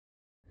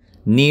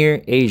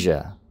Near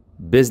Asia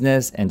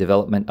Business and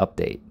Development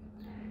Update.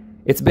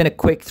 It's been a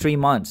quick 3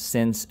 months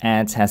since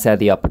Ants has had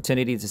the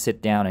opportunity to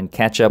sit down and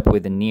catch up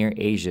with the Near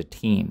Asia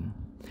team.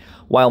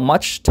 While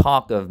much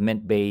talk of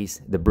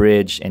Mint-Base, the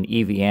bridge, and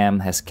EVM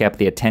has kept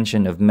the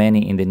attention of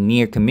many in the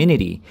Near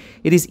community,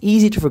 it is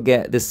easy to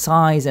forget the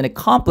size and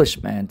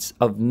accomplishments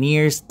of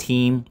Near's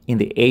team in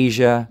the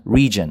Asia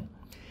region.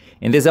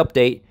 In this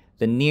update,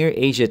 the Near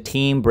Asia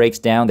team breaks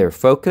down their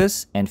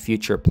focus and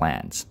future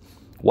plans.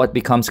 What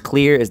becomes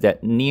clear is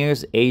that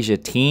Near's Asia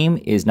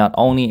team is not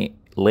only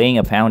laying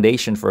a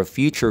foundation for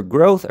future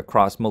growth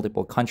across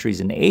multiple countries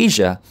in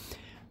Asia,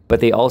 but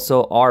they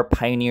also are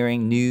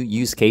pioneering new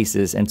use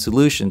cases and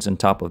solutions on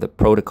top of the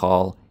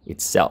protocol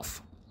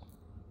itself.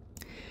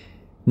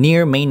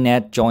 Near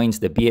Mainnet joins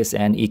the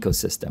BSN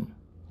ecosystem.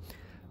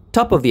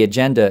 Top of the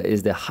agenda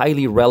is the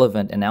highly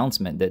relevant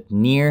announcement that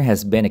Near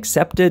has been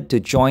accepted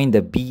to join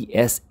the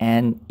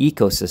BSN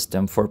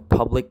ecosystem for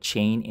public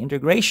chain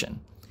integration.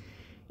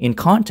 In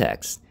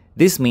context,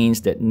 this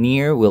means that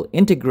Near will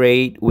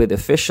integrate with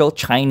official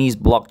Chinese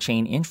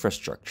blockchain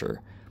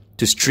infrastructure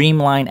to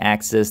streamline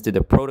access to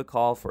the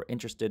protocol for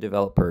interested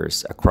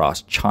developers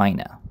across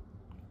China.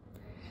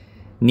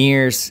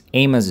 Near's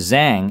Amos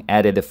Zhang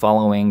added the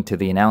following to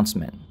the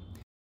announcement.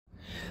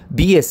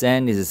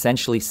 BSN is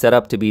essentially set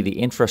up to be the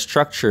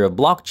infrastructure of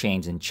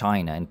blockchains in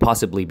China and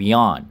possibly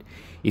beyond.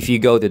 If you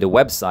go to the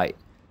website,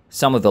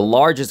 some of the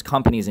largest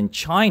companies in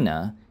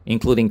China,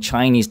 including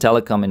Chinese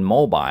telecom and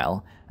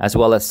mobile, as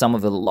well as some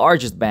of the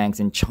largest banks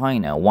in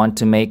China, want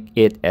to make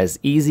it as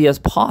easy as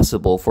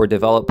possible for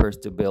developers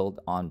to build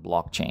on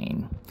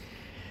blockchain.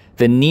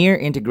 The Near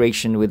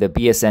integration with the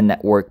BSN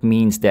network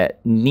means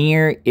that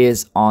Near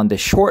is on the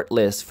short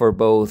list for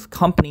both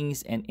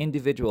companies and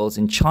individuals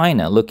in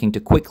China looking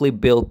to quickly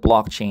build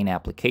blockchain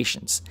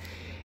applications.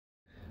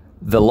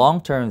 The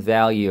long-term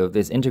value of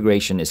this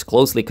integration is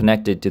closely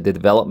connected to the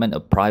development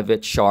of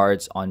private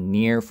shards on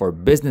Near for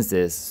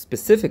businesses.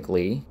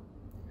 Specifically,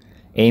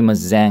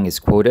 Amos Zhang is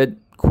quoted,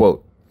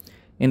 quote,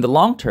 "In the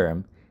long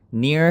term,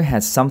 Near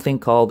has something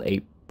called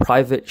a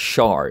private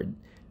shard,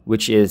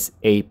 which is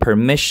a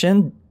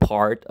permissioned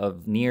part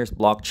of Near's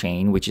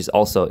blockchain, which is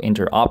also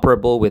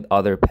interoperable with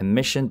other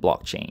permissioned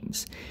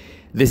blockchains.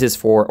 This is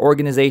for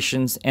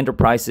organizations,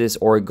 enterprises,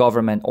 or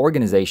government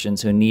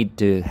organizations who need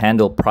to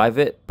handle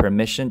private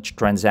permissioned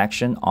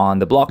transaction on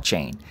the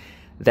blockchain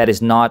that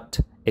is not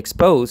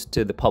exposed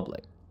to the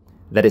public.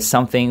 That is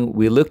something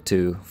we look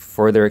to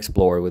further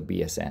explore with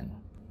BSN."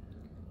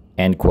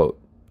 End quote.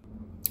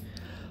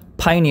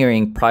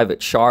 Pioneering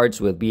private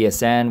shards with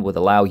BSN would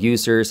allow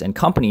users and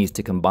companies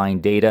to combine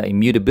data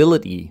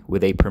immutability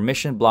with a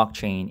permissioned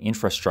blockchain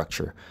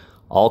infrastructure,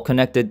 all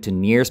connected to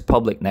Near's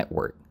public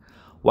network.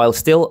 While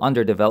still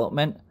under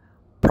development,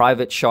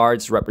 private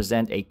shards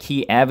represent a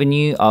key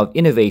avenue of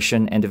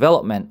innovation and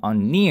development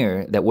on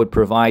Near that would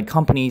provide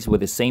companies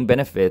with the same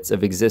benefits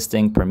of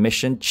existing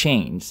permissioned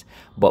chains,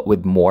 but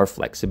with more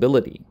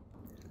flexibility.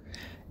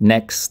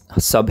 Next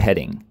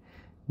subheading.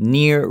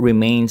 Near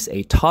remains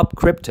a top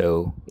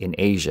crypto in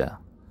Asia.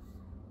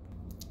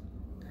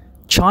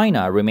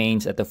 China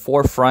remains at the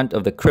forefront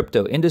of the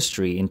crypto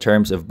industry in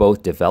terms of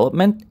both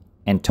development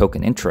and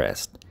token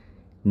interest.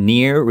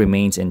 Near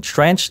remains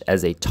entrenched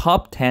as a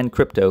top 10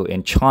 crypto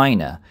in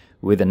China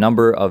with a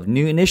number of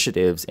new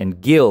initiatives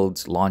and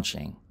guilds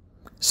launching.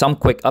 Some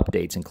quick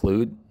updates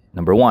include,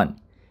 number 1,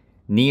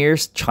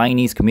 Near's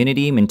Chinese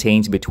community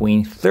maintains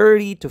between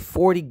 30 to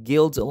 40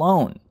 guilds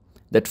alone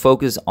that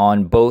focus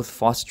on both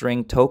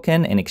fostering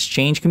token and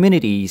exchange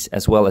communities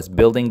as well as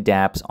building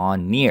dApps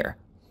on Near.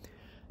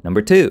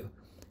 Number 2,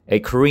 a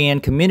Korean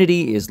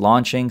community is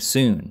launching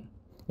soon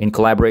in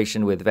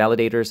collaboration with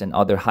validators and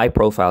other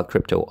high-profile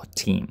crypto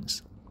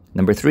teams.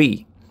 Number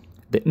 3,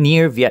 the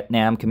Near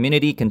Vietnam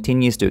community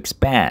continues to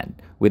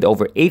expand with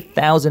over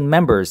 8,000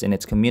 members in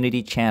its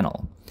community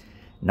channel.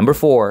 Number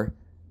 4,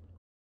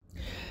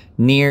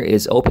 Near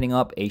is opening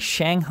up a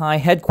Shanghai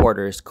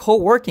headquarters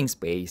co-working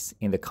space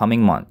in the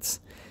coming months.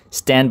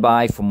 Stand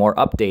by for more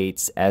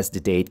updates as the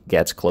date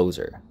gets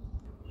closer.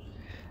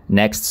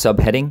 Next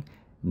subheading,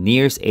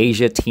 Near's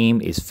Asia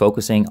team is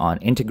focusing on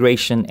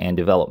integration and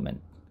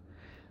development.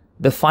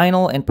 The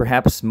final and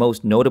perhaps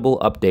most notable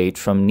update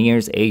from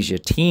Near's Asia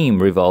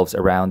team revolves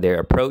around their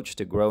approach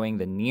to growing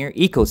the Near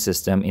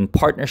ecosystem in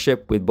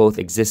partnership with both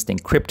existing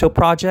crypto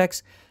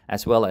projects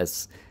as well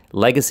as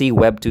legacy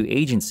Web2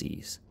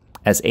 agencies.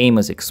 As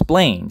Amos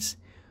explains,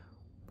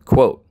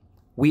 quote,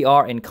 "We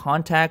are in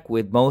contact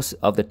with most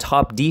of the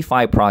top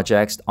DeFi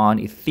projects on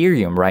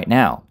Ethereum right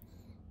now.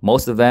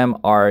 Most of them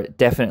are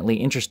definitely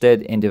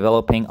interested in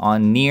developing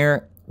on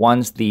Near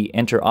once the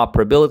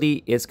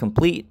interoperability is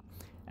complete,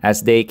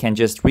 as they can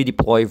just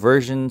redeploy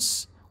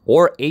versions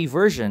or a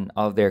version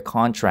of their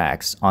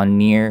contracts on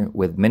Near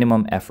with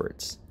minimum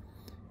efforts."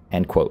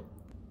 End quote.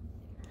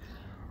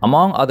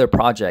 Among other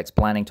projects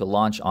planning to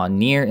launch on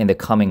Near in the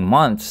coming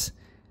months,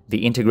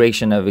 the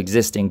integration of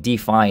existing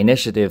DeFi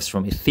initiatives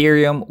from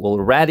Ethereum will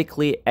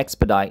radically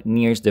expedite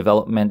Near's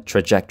development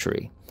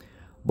trajectory.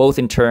 both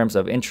in terms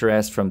of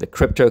interest from the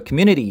crypto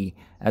community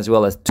as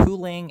well as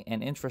tooling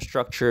and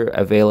infrastructure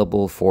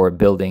available for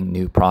building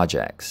new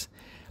projects.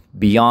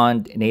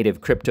 Beyond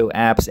native crypto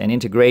apps and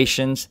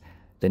integrations,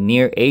 the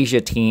Near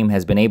Asia team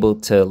has been able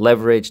to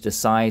leverage the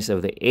size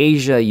of the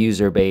Asia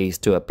user base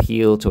to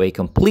appeal to a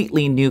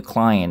completely new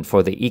client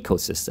for the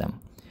ecosystem,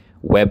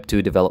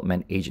 Web2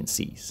 development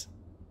agencies.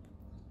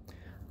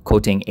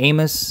 Quoting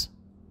Amos,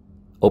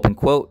 open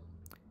quote,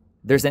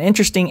 "There's an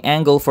interesting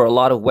angle for a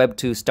lot of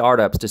Web2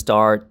 startups to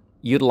start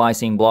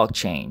utilizing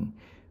blockchain.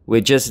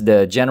 With just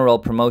the general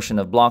promotion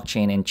of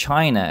blockchain in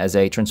China as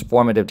a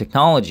transformative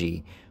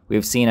technology,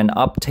 we've seen an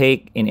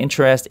uptake in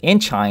interest in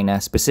China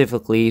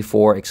specifically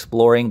for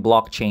exploring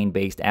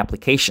blockchain-based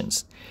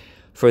applications.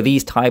 For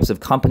these types of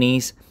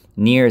companies,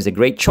 Near is a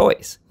great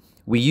choice.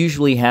 We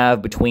usually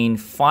have between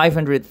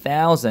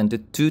 500,000 to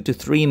 2 to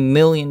 3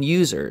 million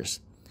users.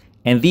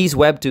 And these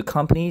Web2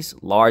 companies,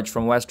 large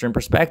from Western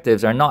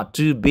perspectives, are not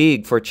too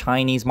big for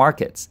Chinese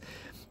markets.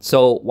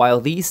 So while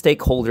these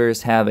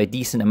stakeholders have a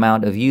decent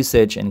amount of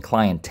usage and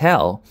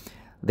clientele,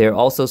 they're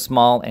also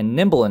small and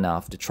nimble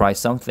enough to try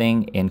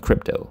something in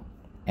crypto."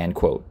 End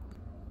quote.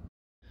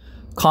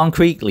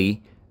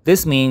 Concretely,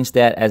 this means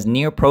that as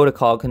Near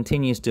Protocol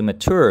continues to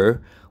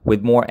mature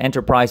with more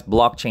enterprise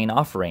blockchain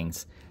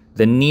offerings,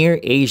 the Near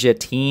Asia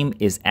team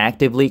is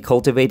actively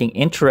cultivating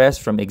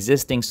interest from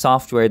existing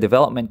software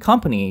development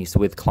companies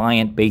with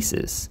client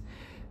bases.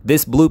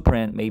 This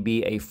blueprint may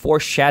be a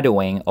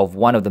foreshadowing of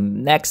one of the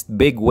next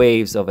big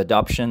waves of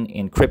adoption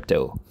in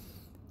crypto: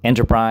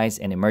 enterprise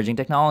and emerging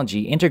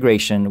technology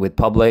integration with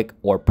public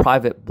or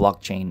private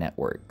blockchain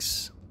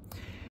networks.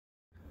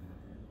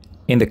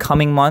 In the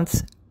coming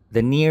months,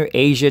 the Near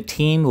Asia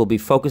team will be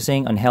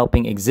focusing on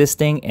helping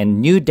existing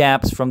and new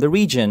dApps from the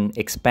region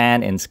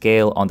expand and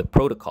scale on the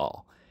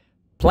protocol.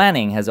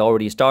 Planning has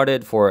already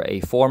started for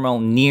a formal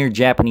Near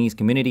Japanese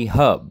community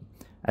hub,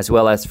 as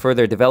well as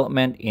further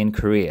development in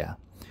Korea,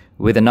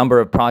 with a number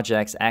of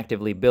projects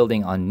actively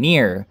building on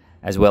Near,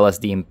 as well as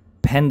the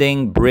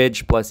pending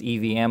Bridge plus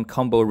EVM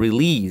combo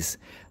release.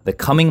 The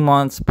coming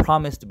months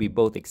promise to be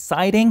both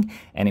exciting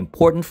and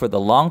important for the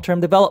long-term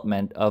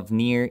development of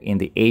Near in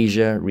the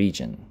Asia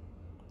region.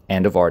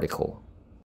 End of article.